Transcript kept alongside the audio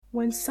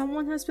When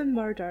someone has been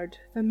murdered,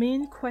 the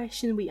main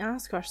question we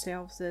ask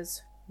ourselves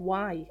is,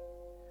 why?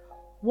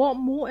 What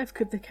motive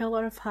could the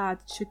killer have had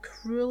to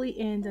cruelly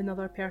end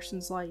another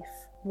person's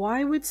life?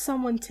 Why would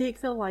someone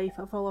take the life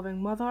of a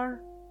loving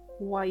mother,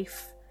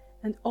 wife,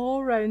 and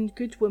all-round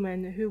good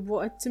woman who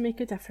wanted to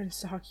make a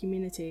difference to her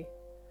community?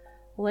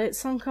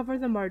 Let's uncover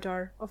the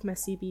murder of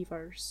Missy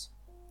Bevers.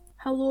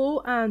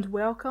 Hello and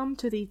welcome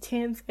to the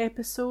 10th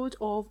episode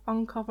of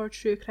Uncover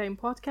True Crime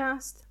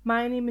Podcast.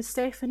 My name is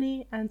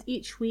Stephanie, and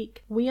each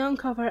week we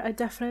uncover a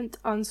different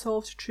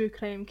unsolved true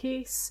crime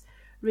case,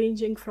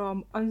 ranging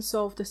from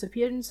unsolved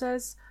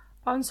disappearances,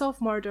 unsolved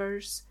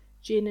murders,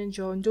 Jane and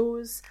John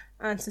Does,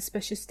 and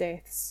suspicious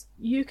deaths.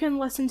 You can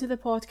listen to the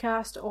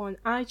podcast on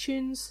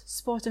iTunes,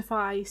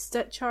 Spotify,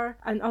 Stitcher,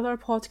 and other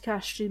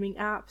podcast streaming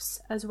apps,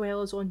 as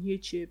well as on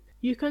YouTube.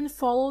 You can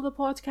follow the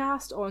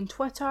podcast on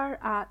Twitter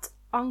at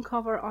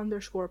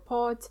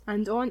uncover_pod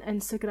and on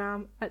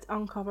Instagram at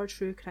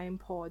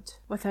uncovertruecrimepod.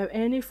 Without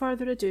any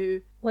further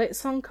ado,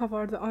 let's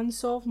uncover the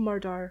unsolved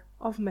murder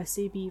of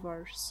Missy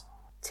Bevers.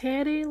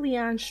 Terry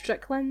Leanne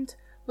Strickland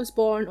was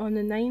born on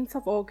the 9th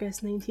of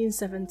August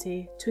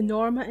 1970 to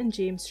Norma and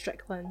James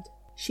Strickland.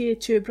 She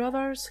had two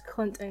brothers,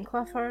 Clint and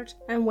Clifford,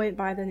 and went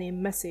by the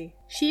name Missy.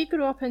 She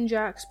grew up in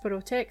Jacksboro,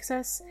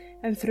 Texas,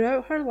 and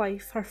throughout her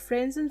life her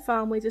friends and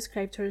family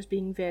described her as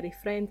being very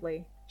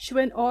friendly. She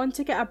went on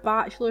to get a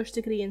bachelor's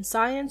degree in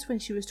science when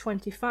she was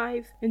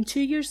 25, and 2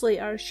 years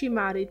later she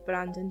married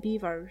Brandon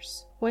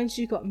Bevers. When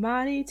she got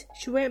married,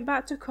 she went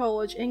back to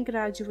college and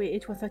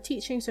graduated with a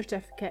teaching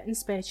certificate in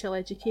special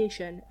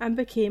education and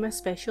became a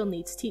special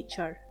needs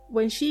teacher.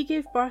 When she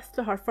gave birth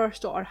to her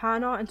first daughter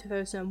Hannah in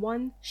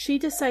 2001, she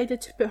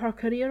decided to put her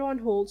career on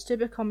hold to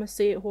become a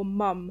stay-at-home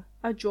mum,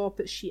 a job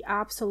that she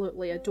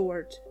absolutely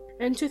adored.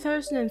 In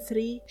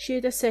 2003, she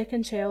had a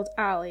second child,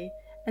 Allie,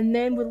 and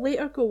then would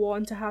later go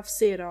on to have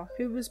Sarah,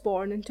 who was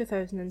born in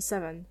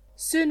 2007.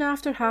 Soon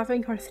after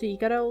having her three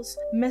girls,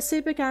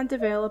 Missy began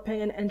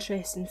developing an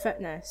interest in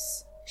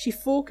fitness. She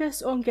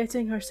focused on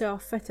getting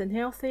herself fit and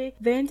healthy,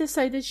 then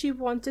decided she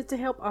wanted to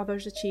help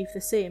others achieve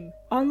the same.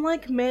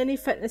 Unlike many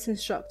fitness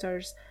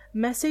instructors,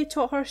 Missy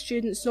taught her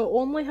students not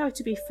only how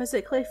to be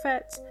physically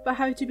fit, but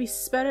how to be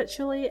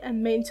spiritually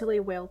and mentally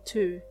well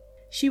too.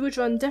 She would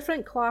run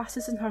different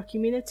classes in her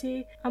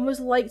community and was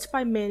liked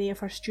by many of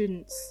her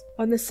students.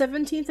 On the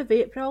 17th of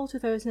April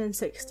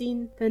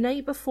 2016, the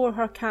night before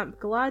her Camp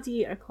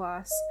Gladiator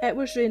class, it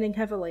was raining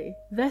heavily.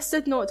 This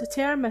did not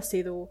deter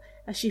Missy though,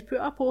 as she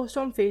put a post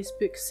on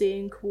Facebook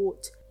saying,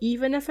 quote,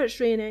 "Even if it's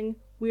raining,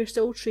 we're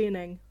still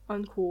training,"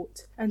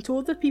 unquote, and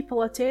told the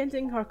people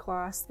attending her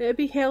class that it would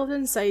be held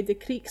inside the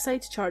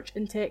Creekside Church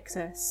in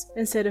Texas,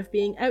 instead of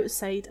being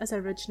outside as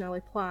originally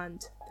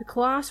planned. The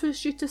class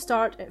was due to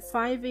start at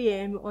 5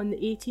 a.m. on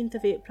the 18th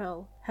of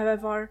April.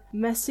 However,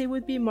 Missy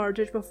would be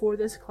murdered before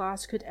this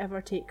class could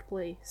ever take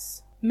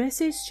place.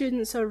 Missy's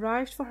students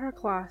arrived for her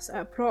class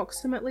at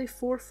approximately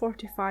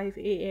 4:45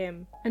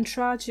 a.m. and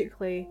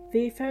tragically,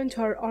 they found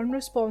her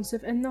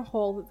unresponsive in the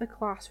hall that the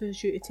class was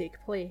due to take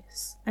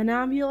place. An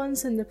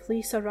ambulance and the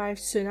police arrived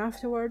soon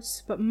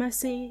afterwards, but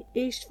Missy,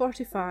 aged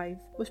 45,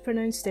 was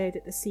pronounced dead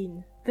at the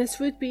scene. This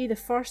would be the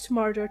first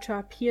murder to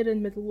appear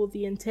in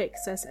Midlothian,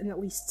 Texas in at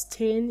least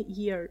 10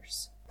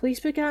 years. Police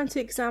began to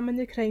examine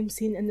the crime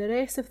scene and the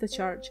rest of the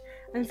church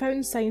and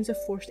found signs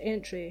of forced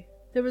entry.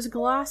 There was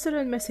glass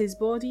around Missy's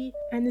body,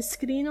 and the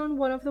screen on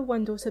one of the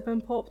windows had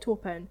been popped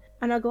open,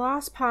 and a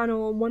glass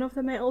panel on one of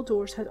the metal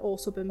doors had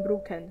also been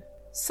broken.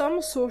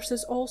 Some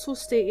sources also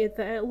stated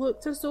that it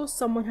looked as though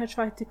someone had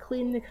tried to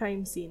clean the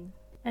crime scene.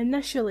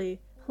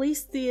 Initially,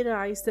 police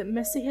theorised that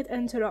Missy had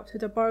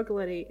interrupted a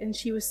burglary and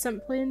she was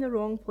simply in the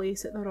wrong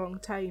place at the wrong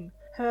time.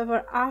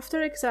 However,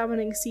 after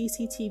examining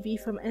CCTV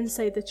from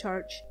inside the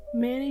church,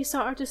 many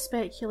started to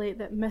speculate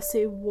that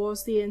Missy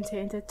was the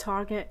intended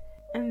target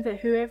and that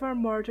whoever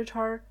murdered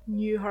her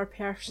knew her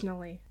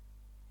personally.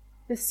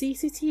 The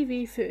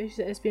CCTV footage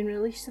that has been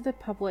released to the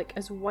public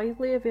is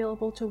widely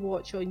available to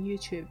watch on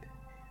YouTube,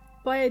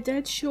 but it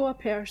did show a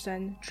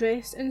person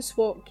dressed in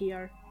SWAT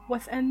gear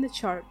within the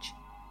church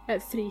at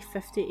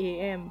 3:50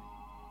 a.m.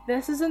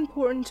 This is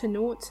important to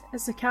note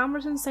as the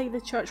cameras inside the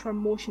church were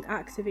motion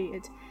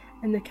activated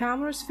and the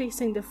cameras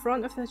facing the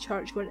front of the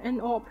church were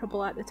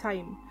inoperable at the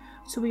time,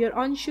 so we are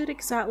unsure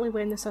exactly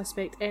when the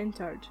suspect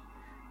entered,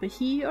 but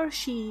he or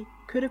she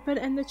could have been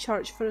in the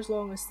church for as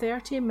long as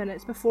 30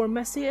 minutes before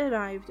Missy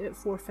arrived at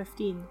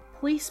 4:15.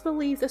 Police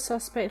believe the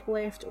suspect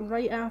left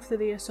right after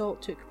the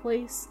assault took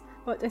place,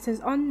 but it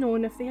is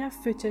unknown if they have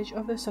footage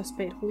of the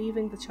suspect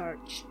leaving the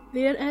church.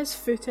 There is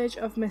footage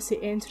of Missy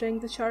entering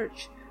the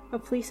church,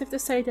 but police have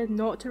decided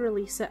not to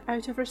release it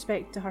out of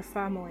respect to her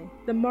family.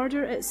 The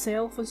murder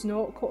itself was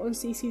not caught on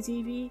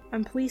CCTV,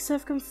 and police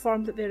have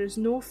confirmed that there is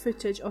no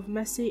footage of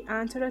Missy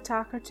and her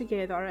attacker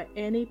together at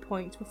any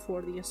point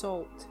before the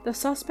assault. The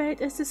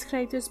suspect is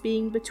described as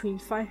being between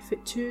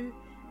 5'2"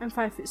 and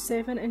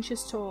 5'7"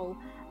 inches tall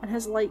and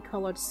has light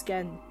coloured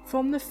skin.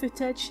 From the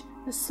footage,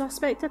 the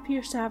suspect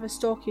appears to have a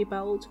stocky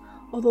build,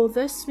 although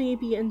this may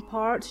be in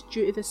part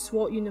due to the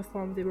SWAT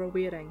uniform they were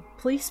wearing.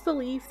 Police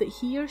believe that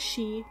he or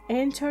she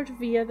entered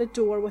via the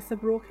door with the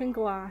broken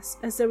glass,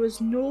 as there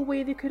was no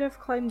way they could have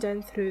climbed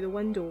in through the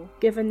window,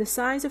 given the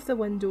size of the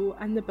window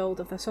and the build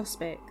of the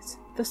suspect.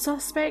 The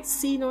suspect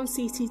seen on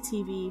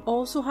CCTV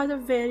also had a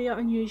very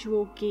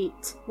unusual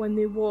gait when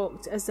they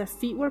walked, as their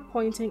feet were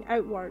pointing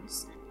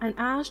outwards, and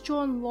as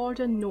John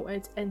Lorden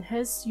noted in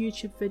his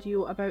YouTube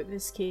video about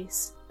this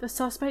case, the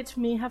suspect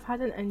may have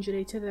had an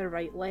injury to their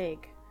right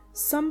leg.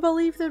 Some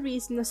believe the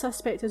reason the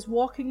suspect is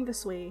walking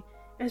this way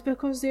is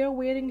because they are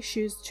wearing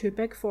shoes too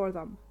big for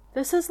them.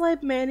 This has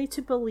led many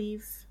to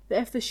believe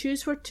that if the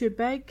shoes were too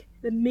big,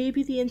 then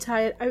maybe the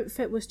entire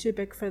outfit was too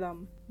big for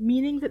them,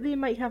 meaning that they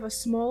might have a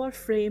smaller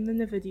frame than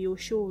the video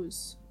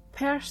shows.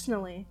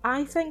 Personally,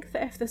 I think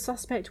that if the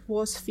suspect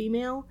was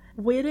female,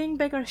 wearing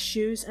bigger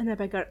shoes and a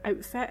bigger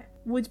outfit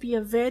would be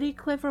a very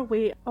clever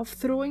way of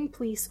throwing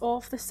police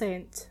off the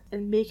scent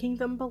and making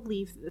them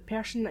believe that the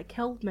person that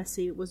killed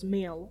Missy was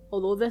male.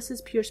 Although this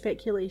is pure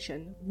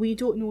speculation, we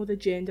don't know the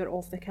gender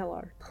of the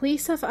killer.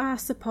 Police have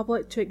asked the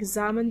public to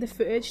examine the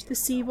footage to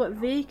see what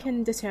they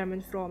can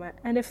determine from it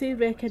and if they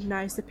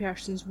recognise the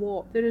person's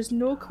walk. There is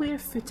no clear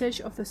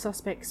footage of the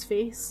suspect's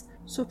face,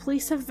 so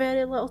police have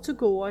very little to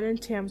go on in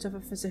terms of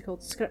a physical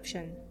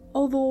description.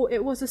 Although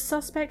it was the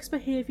suspect's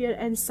behaviour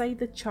inside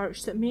the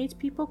church that made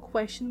people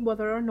question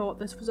whether or not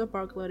this was a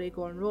burglary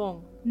gone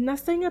wrong.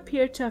 Nothing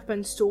appeared to have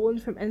been stolen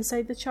from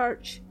inside the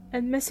church,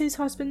 and Missy's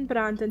husband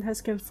Brandon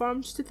has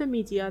confirmed to the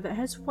media that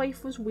his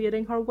wife was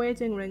wearing her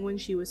wedding ring when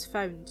she was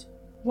found.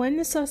 When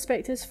the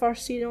suspect is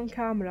first seen on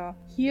camera,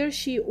 he or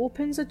she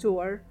opens a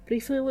door,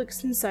 briefly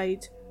looks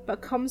inside,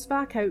 but comes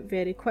back out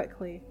very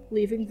quickly,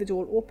 leaving the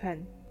door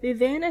open. They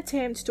then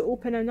attempt to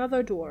open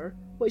another door,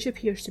 which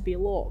appears to be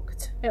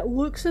locked. It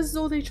looks as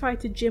though they tried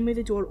to jimmy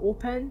the door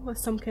open with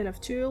some kind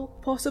of tool,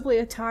 possibly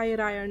a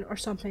tire iron or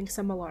something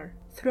similar.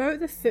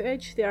 Throughout the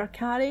footage, they are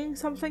carrying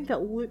something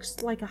that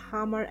looks like a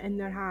hammer in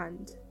their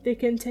hand. They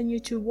continue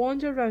to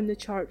wander around the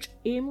church,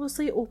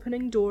 aimlessly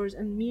opening doors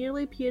and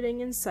merely peering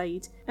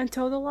inside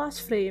until the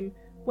last frame,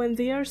 when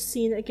they are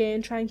seen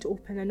again trying to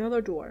open another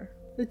door.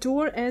 The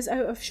door is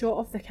out of shot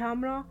of the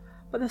camera,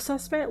 but the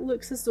suspect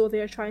looks as though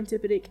they are trying to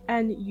break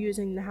in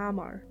using the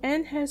hammer.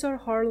 In his or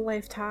her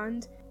left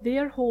hand, they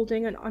are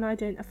holding an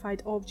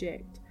unidentified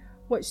object,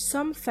 which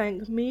some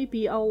think may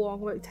be a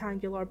long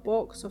rectangular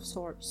box of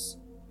sorts.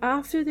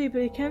 After they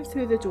break in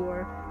through the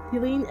door, they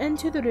lean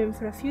into the room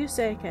for a few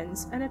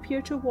seconds and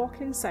appear to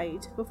walk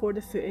inside before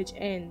the footage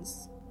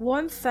ends.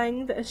 One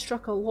thing that has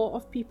struck a lot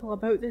of people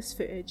about this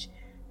footage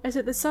is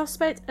that the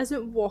suspect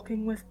isn't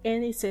walking with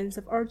any sense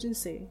of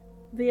urgency.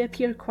 They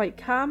appear quite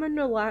calm and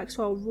relaxed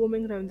while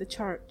roaming around the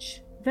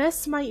church.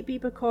 This might be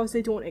because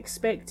they don't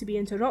expect to be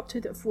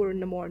interrupted at 4 in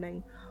the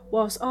morning,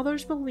 whilst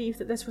others believe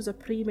that this was a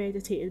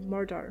premeditated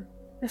murder.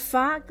 The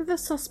fact that the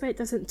suspect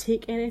doesn't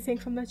take anything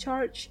from the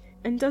church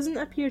and doesn't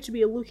appear to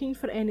be looking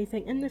for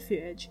anything in the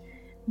footage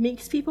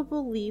makes people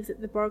believe that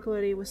the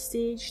burglary was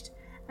staged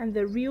and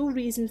the real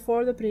reason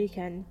for the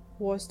break-in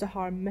was to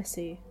harm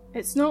Missy.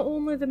 It's not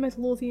only the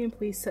Midlothian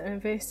police that are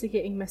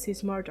investigating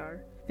Missy's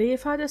murder. They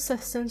have had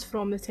assistance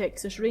from the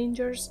Texas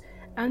Rangers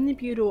and the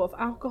Bureau of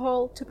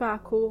Alcohol,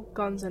 Tobacco,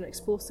 Guns and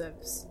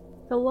Explosives,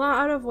 the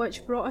latter of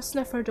which brought a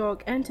sniffer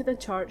dog into the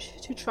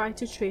church to try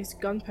to trace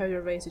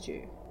gunpowder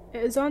residue.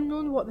 It is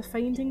unknown what the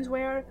findings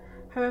were,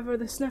 however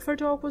the sniffer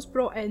dog was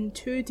brought in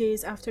 2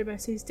 days after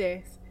Missy's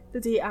death,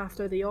 the day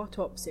after the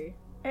autopsy.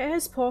 It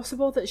is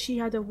possible that she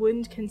had a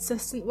wound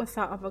consistent with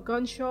that of a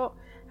gunshot,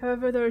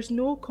 however there is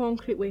no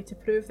concrete way to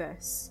prove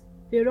this.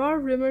 There are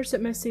rumours that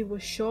Missy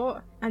was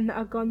shot and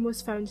that a gun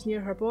was found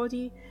near her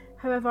body,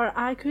 however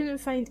I couldn't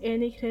find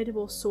any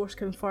credible source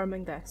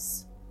confirming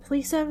this.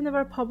 Police have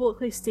never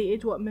publicly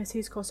stated what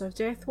Missy's cause of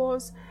death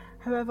was,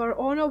 however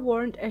on a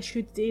warrant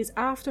issued days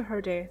after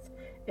her death,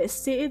 it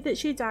stated that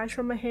she died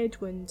from a head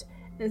wound,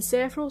 and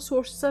several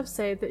sources have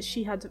said that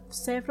she had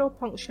several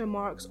puncture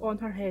marks on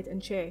her head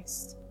and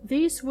chest.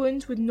 These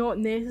wounds would not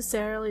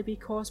necessarily be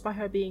caused by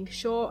her being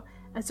shot,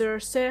 as there are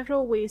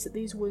several ways that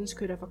these wounds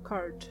could have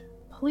occurred.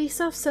 Police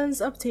have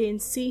since obtained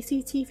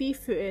CCTV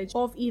footage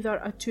of either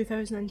a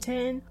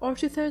 2010 or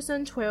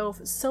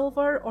 2012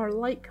 silver or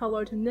light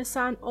coloured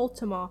Nissan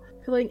Altima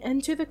pulling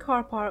into the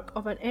car park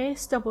of an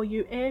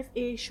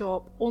SWFA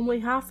shop only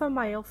half a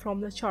mile from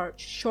the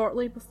church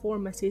shortly before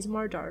Missy's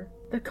murder.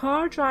 The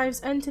car drives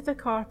into the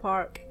car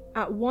park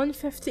at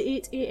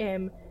 1:58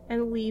 AM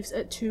and leaves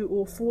at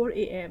 2:04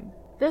 AM.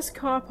 This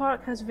car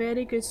park has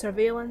very good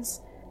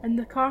surveillance, and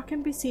the car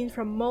can be seen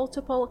from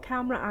multiple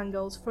camera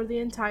angles for the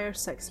entire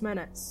 6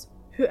 minutes.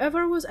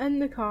 Whoever was in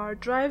the car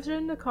drives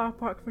around the car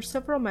park for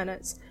several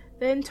minutes,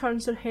 then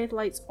turns their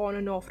headlights on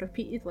and off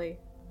repeatedly.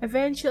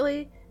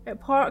 Eventually,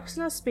 it parks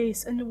in a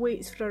space and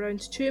waits for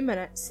around 2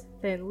 minutes,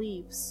 then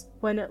leaves.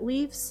 When it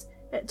leaves,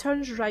 it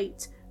turns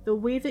right, the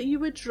way that you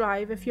would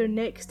drive if your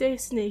next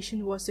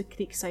destination was the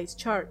Creekside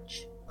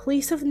Church.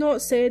 Police have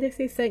not said if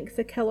they think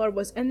the killer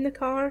was in the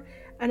car,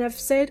 and have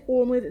said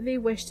only that they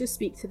wish to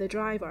speak to the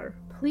driver.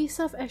 Police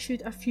have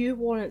issued a few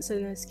warrants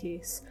in this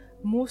case,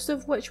 most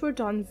of which were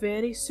done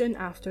very soon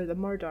after the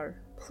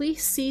murder.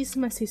 Police seized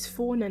Missy's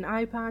phone and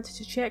iPad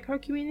to check her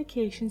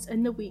communications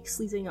in the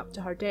weeks leading up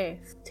to her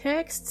death.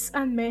 Texts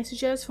and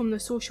messages from the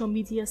social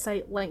media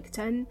site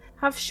LinkedIn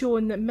have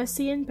shown that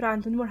Missy and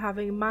Brandon were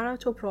having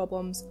marital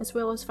problems as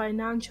well as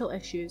financial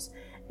issues,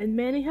 and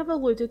many have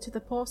alluded to the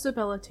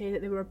possibility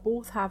that they were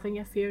both having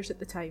affairs at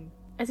the time.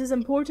 It is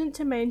important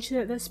to mention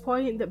at this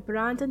point that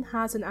Brandon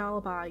has an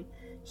alibi.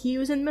 He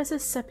was in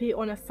Mississippi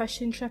on a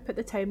fishing trip at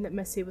the time that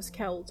Missy was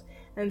killed,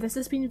 and this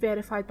has been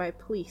verified by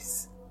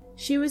police.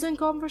 She was in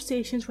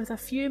conversations with a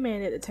few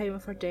men at the time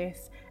of her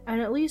death,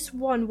 and at least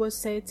one was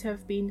said to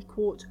have been,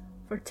 quote,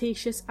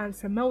 flirtatious and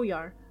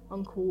familiar,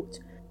 unquote.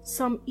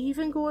 Some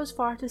even go as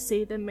far to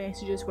say the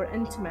messages were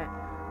intimate,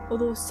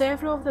 although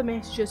several of the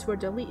messages were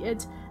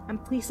deleted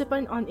and police have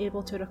been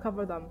unable to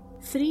recover them.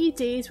 3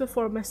 days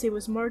before Missy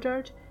was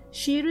murdered,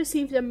 she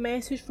received a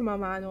message from a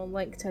man on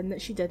LinkedIn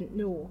that she didn't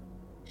know.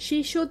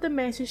 She showed the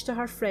message to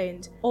her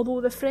friend,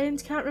 although the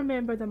friend can't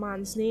remember the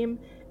man's name,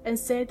 and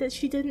said that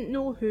she didn't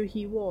know who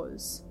he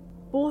was.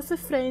 Both the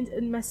friend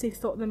and Missy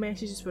thought the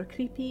messages were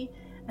creepy,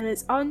 and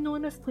it's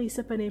unknown if police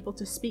have been able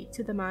to speak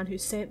to the man who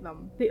sent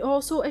them. They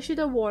also issued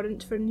a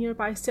warrant for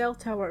nearby cell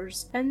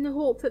towers in the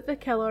hope that the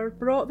killer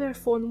brought their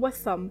phone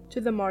with them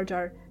to the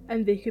murder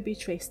and they could be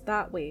traced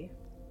that way.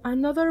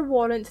 Another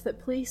warrant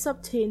that police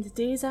obtained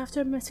days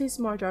after Missy's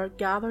murder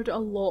gathered a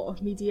lot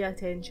of media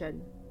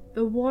attention.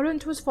 The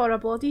warrant was for a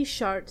bloody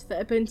shirt that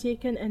had been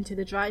taken into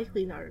the dry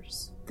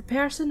cleaners. The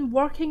person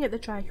working at the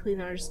dry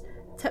cleaners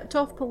tipped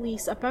off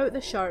police about the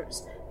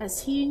shirts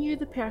as he knew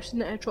the person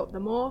that had dropped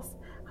them off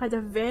had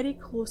a very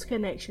close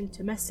connection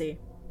to Missy.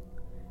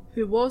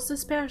 Who was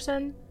this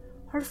person?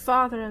 Her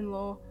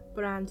father-in-law,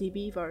 Brandy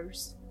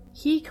Beavers.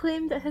 He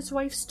claimed that his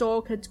wife's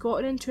dog had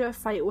gotten into a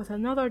fight with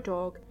another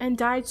dog and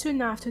died soon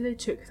after they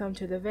took them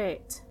to the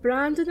vet.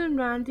 Brandon and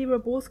Randy were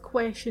both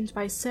questioned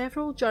by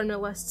several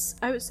journalists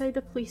outside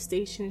the police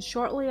station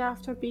shortly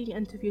after being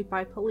interviewed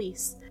by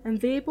police, and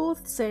they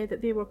both said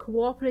that they were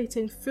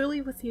cooperating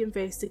fully with the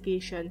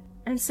investigation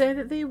and said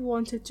that they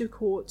wanted to,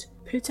 quote,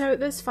 put out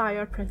this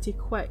fire pretty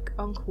quick,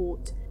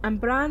 unquote,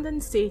 and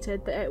Brandon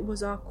stated that it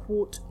was a,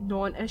 quote,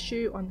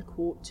 non-issue,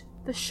 unquote.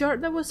 The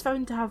shirt that was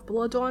found to have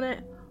blood on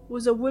it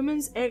was a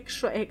woman's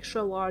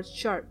extra large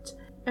shirt,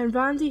 and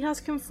Randy has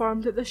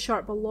confirmed that the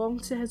shirt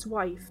belonged to his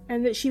wife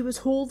and that she was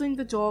holding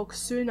the dog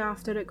soon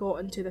after it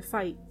got into the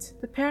fight.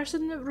 The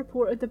person that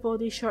reported the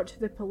body shirt to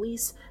the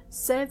police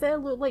said that it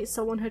looked like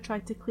someone had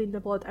tried to clean the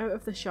blood out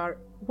of the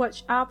shirt,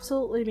 which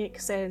absolutely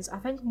makes sense. I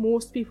think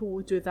most people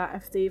would do that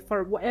if they,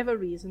 for whatever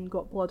reason,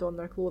 got blood on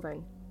their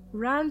clothing.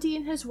 Randy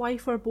and his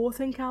wife were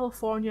both in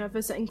California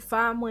visiting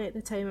family at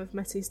the time of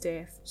Missy's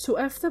death, so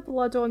if the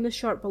blood on the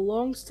shirt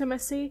belongs to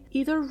Missy,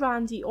 either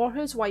Randy or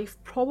his wife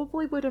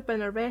probably would have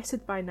been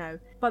arrested by now,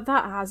 but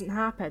that hasn't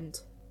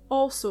happened.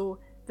 Also,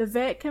 the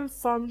vet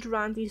confirmed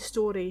Randy's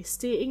story,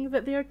 stating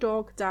that their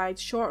dog died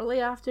shortly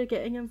after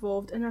getting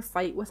involved in a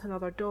fight with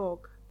another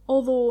dog.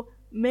 Although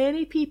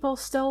many people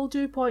still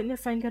do point the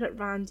finger at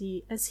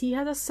Randy, as he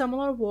had a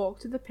similar walk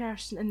to the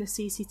person in the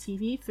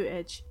CCTV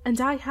footage, and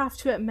I have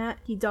to admit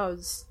he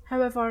does.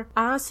 However,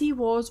 as he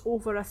was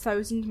over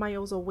 1,000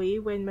 miles away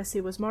when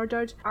Missy was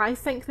murdered, I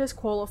think this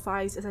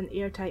qualifies as an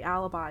airtight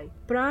alibi.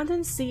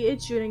 Brandon stated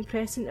during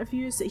press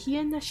interviews that he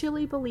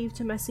initially believed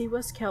Missy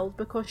was killed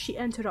because she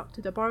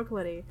interrupted a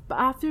burglary, but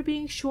after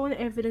being shown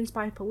evidence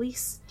by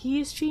police, he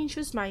has changed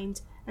his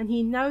mind and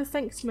he now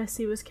thinks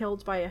Missy was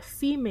killed by a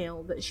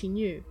female that she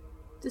knew.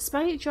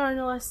 Despite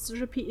journalists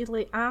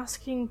repeatedly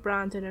asking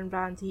Brandon and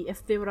Randy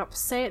if they were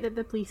upset that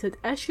the police had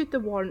issued the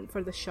warrant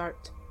for the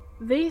shirt,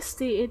 they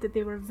stated that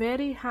they were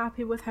very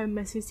happy with how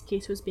Missy's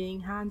case was being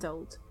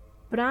handled.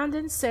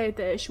 Brandon said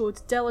that it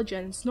showed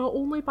diligence not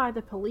only by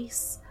the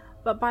police,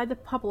 but by the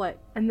public,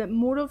 and that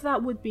more of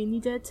that would be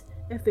needed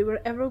if they were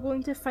ever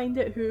going to find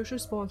out who was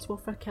responsible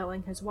for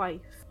killing his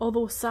wife.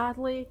 Although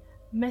sadly,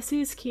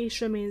 Missy's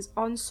case remains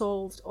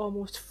unsolved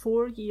almost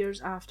 4 years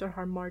after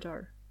her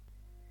murder.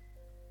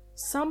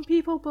 Some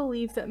people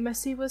believe that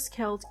Missy was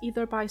killed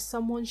either by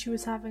someone she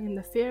was having an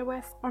affair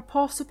with, or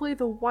possibly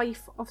the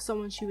wife of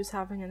someone she was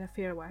having an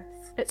affair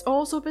with. It's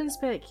also been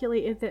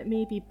speculated that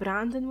maybe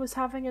Brandon was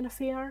having an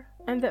affair,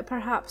 and that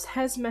perhaps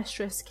his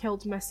mistress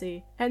killed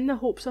Missy in the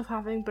hopes of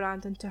having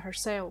Brandon to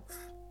herself.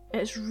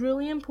 It's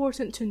really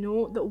important to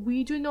note that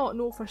we do not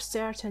know for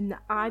certain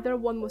that either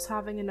one was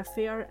having an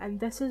affair, and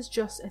this is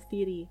just a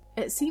theory.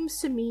 It seems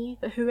to me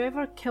that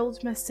whoever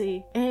killed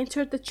Missy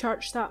entered the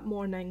church that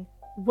morning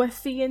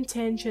with the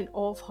intention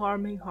of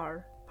harming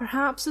her.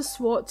 Perhaps the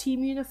SWAT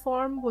team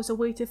uniform was a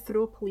way to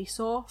throw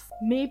police off.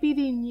 Maybe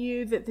they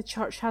knew that the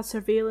church had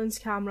surveillance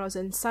cameras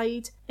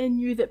inside and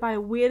knew that by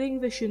wearing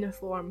this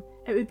uniform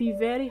it would be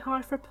very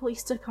hard for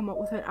police to come up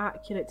with an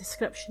accurate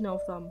description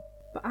of them.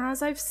 But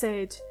as I've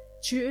said,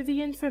 due to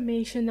the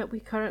information that we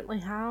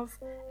currently have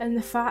and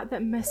the fact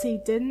that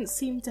Missy didn't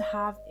seem to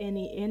have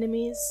any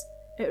enemies,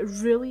 it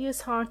really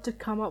is hard to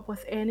come up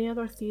with any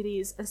other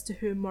theories as to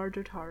who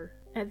murdered her.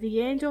 At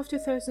the end of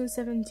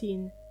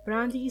 2017,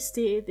 Brandy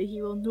stated that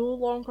he will no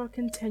longer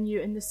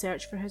continue in the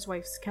search for his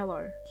wife's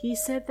killer. He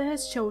said that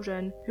his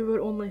children, who were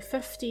only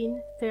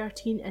 15,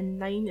 13 and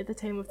 9 at the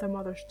time of their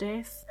mother's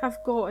death, have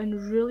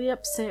gotten really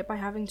upset by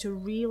having to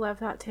relive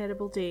that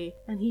terrible day,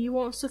 and he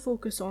wants to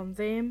focus on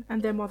them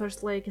and their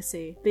mother's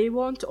legacy. They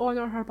want to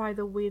honour her by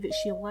the way that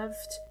she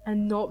lived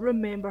and not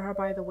remember her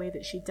by the way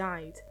that she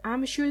died.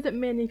 I'm sure that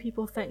many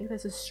people think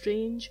this is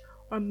strange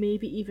or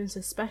maybe even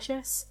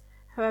suspicious.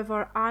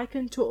 However, I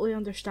can totally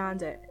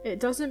understand it. It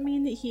doesn't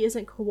mean that he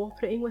isn't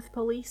cooperating with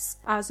police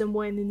as and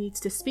when they need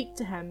to speak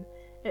to him.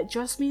 It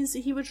just means that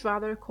he would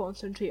rather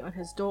concentrate on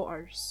his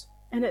daughters.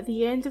 And at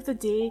the end of the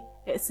day,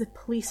 it's the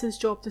police's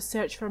job to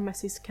search for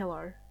Missy's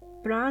killer.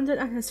 Brandon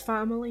and his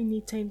family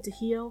need time to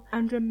heal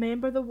and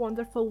remember the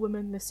wonderful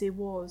woman Missy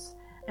was,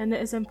 and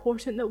it is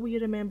important that we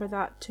remember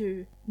that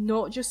too,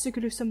 not just the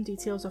gruesome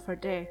details of her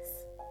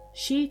death.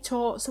 She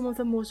taught some of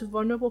the most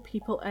vulnerable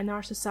people in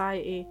our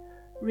society,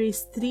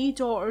 raised 3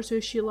 daughters who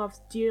she loved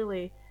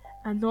dearly,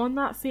 and on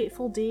that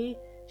fateful day,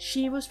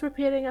 she was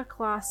preparing a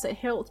class that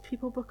helped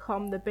people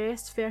become the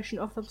best version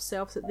of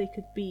themselves that they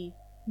could be.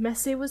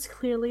 Missy was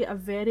clearly a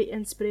very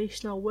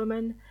inspirational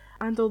woman,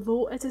 and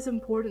although it is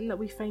important that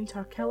we find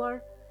her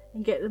killer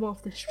and get them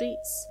off the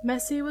streets,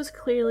 Missy was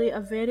clearly a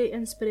very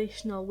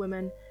inspirational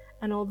woman,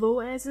 and although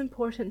it is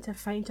important to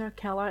find her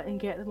killer and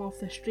get them off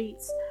the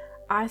streets,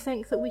 I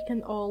think that we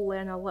can all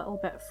learn a little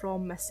bit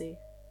from Missy.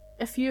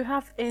 If you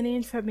have any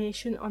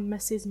information on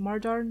Missy's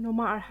murder, no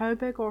matter how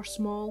big or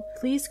small,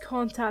 please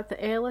contact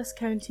the Ellis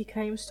County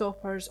Crime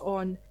Stoppers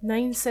on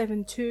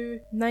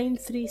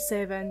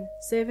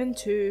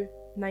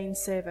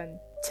 972-937-7297.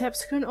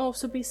 Tips can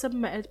also be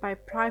submitted by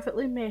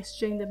privately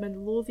messaging the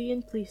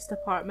Midlothian Police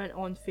Department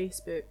on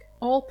Facebook.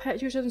 All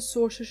pictures and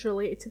sources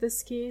related to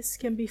this case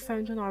can be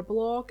found on our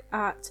blog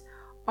at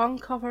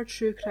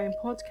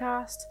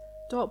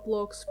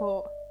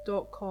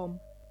uncoveredtruecrimepodcast.blogspot.com.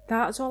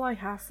 That's all I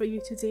have for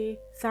you today.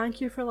 Thank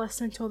you for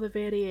listening till the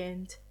very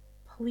end.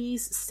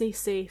 Please stay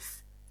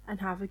safe and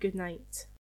have a good night.